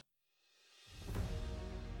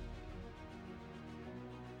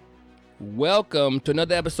Welcome to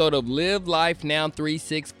another episode of Live Life Now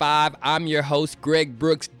 365. I'm your host, Greg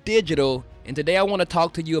Brooks Digital, and today I want to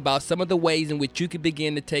talk to you about some of the ways in which you can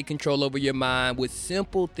begin to take control over your mind with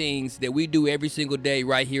simple things that we do every single day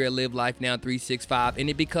right here at Live Life Now 365, and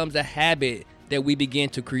it becomes a habit that we begin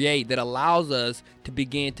to create that allows us to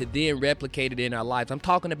begin to then replicate it in our lives. I'm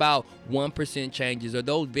talking about 1% changes, or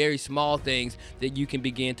those very small things that you can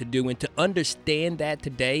begin to do. And to understand that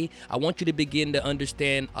today, I want you to begin to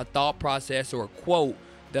understand a thought process or a quote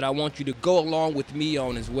that I want you to go along with me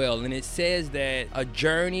on as well. And it says that a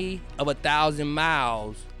journey of 1,000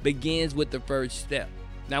 miles begins with the first step.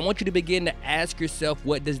 Now I want you to begin to ask yourself,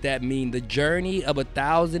 what does that mean? The journey of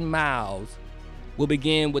 1,000 miles will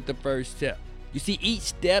begin with the first step. You see, each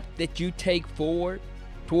step that you take forward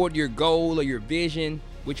toward your goal or your vision,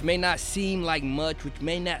 which may not seem like much, which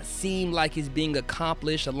may not seem like it's being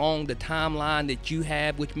accomplished along the timeline that you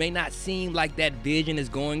have, which may not seem like that vision is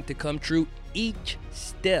going to come true, each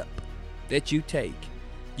step that you take,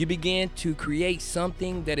 you begin to create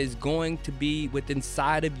something that is going to be within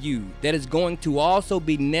inside of you, that is going to also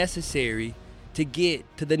be necessary to get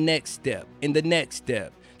to the next step and the next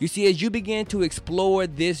step. You see, as you begin to explore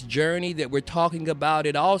this journey that we're talking about,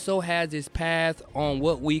 it also has its path on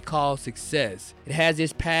what we call success. It has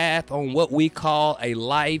its path on what we call a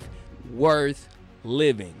life worth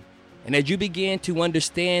living. And as you begin to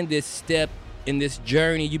understand this step in this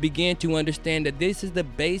journey, you begin to understand that this is the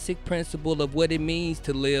basic principle of what it means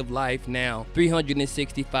to live life now,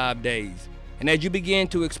 365 days. And as you begin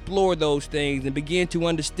to explore those things and begin to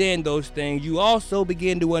understand those things, you also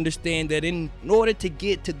begin to understand that in order to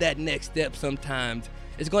get to that next step, sometimes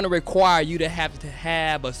it's going to require you to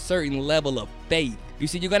have a certain level of faith. You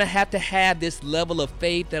see, you're going to have this level of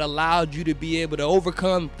faith that allows you to be able to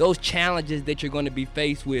overcome those challenges that you're going to be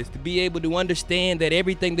faced with, to be able to understand that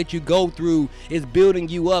everything that you go through is building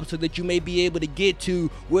you up so that you may be able to get to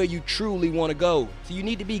where you truly want to go. So you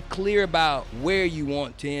need to be clear about where you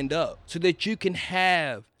want to end up so that you can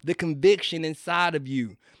have the conviction inside of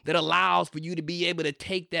you that allows for you to be able to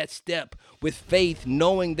take that step with faith,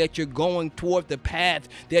 knowing that you're going toward the path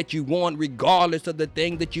that you want, regardless of the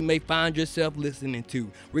thing that you may find yourself listening to,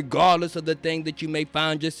 regardless of the thing that you may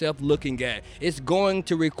find yourself looking at. It's going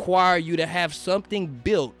to require you to have something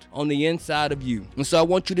built on the inside of you. And so I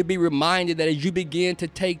want you to be reminded that as you begin to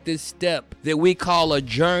take this step that we call a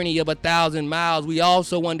journey of 1,000 miles, we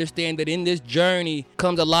also understand that in this journey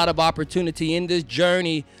comes a lot of opportunity. In this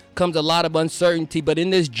journey comes a lot of uncertainty, but in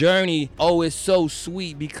this journey, it's so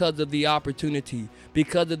sweet because of the opportunity,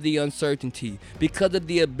 because of the uncertainty, because of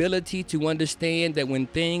the ability to understand that when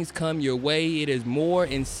things come your way, it is more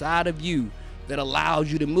inside of you that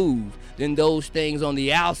allows you to move than those things on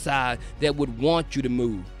the outside that would want you to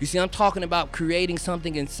move. You see, I'm talking about creating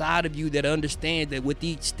something inside of you that understands that with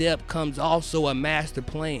each step comes also a master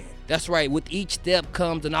plan. That's right, with each step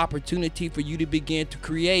comes an opportunity for you to begin to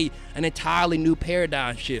create an entirely new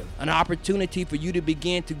paradigm shift, an opportunity for you to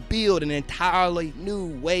begin to build an entirely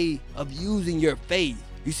new way of using your faith.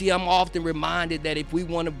 You see, I'm often reminded that if we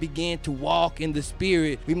want to begin to walk in the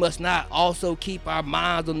spirit, we must not also keep our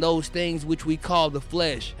minds on those things which we call the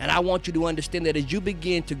flesh. And I want you to understand that as you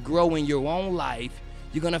begin to grow in your own life,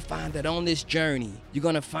 you're going to find that on this journey, you're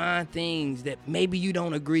going to find things that maybe you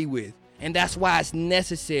don't agree with. And that's why it's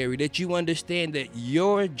necessary that you understand that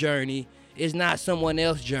your journey is not someone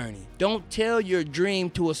else's journey. Don't tell your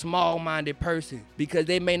dream to a small-minded person because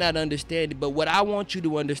they may not understand it. But what I want you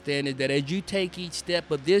to understand is that as you take each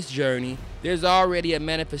step of this journey, there's already a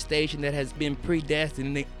manifestation that has been predestined,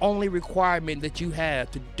 and the only requirement that you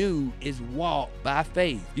have to do is walk by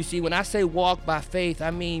faith. You see, when I say walk by faith,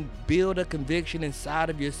 I mean build a conviction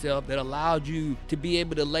inside of yourself that allows you to be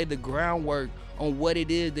able to lay the groundwork on what it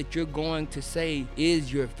is that you're going to say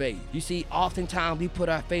is your faith. You see, oftentimes we put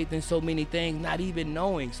our faith in so many things, not even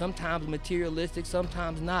knowing, sometimes materialistic,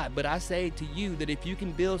 sometimes not. But I say to you that if you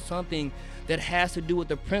can build something that has to do with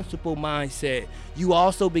the principle mindset, you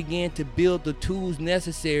also begin to build the tools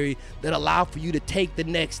necessary that allow for you to take the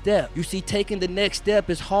next step. You see, taking the next step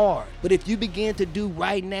is hard, but if you begin to do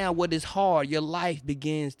right now what is hard, your life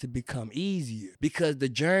begins to become easier, because the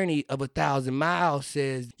journey of 1,000 miles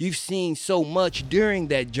says you've seen so much during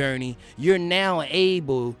that journey. You're now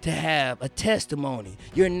able to have a testimony.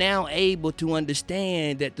 You're now able to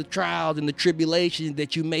understand that the trials and the tribulations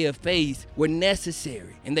that you may have faced were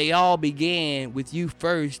necessary, and they all began with you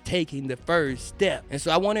first taking the first step. And so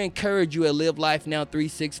I want to encourage you you at Live Life Now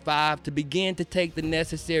 365 to begin to take the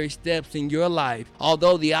necessary steps in your life.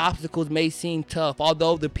 Although the obstacles may seem tough,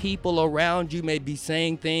 although the people around you may be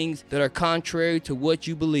saying things that are contrary to what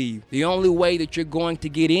you believe, the only way that you're going to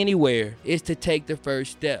get anywhere is to take the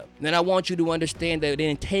first step. Then I want you to understand that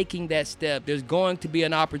in taking that step, there's going to be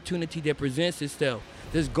an opportunity that presents itself.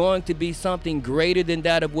 There's going to be something greater than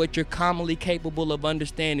that of what you're commonly capable of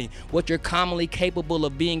understanding, what you're commonly capable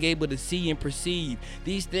of being able to see and perceive.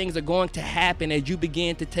 These things are going to happen as you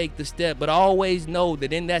begin to take the step, but always know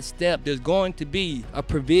that in that step, there's going to be a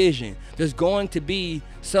provision. There's going to be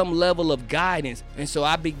some level of guidance. And so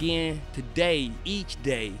I begin today, each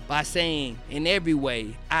day, by saying, in every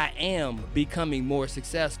way, I am becoming more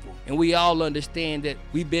successful. And we all understand that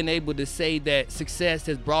we've been able to say that success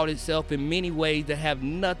has brought itself in many ways that have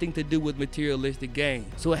nothing to do with materialistic gain.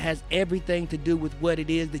 So it has everything to do with what it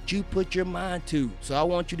is that you put your mind to. So I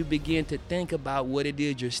want you to begin to think about what it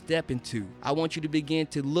is you're stepping to. I want you to begin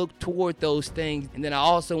to look toward those things. And then I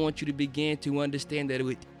also want you to begin to understand that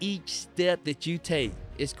with each step that you take,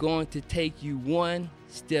 it's going to take you one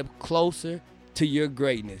step closer to your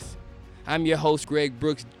greatness. I'm your host, Greg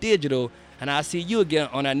Brooks Digital, and I'll see you again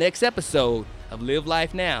on our next episode of Live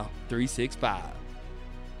Life Now 365.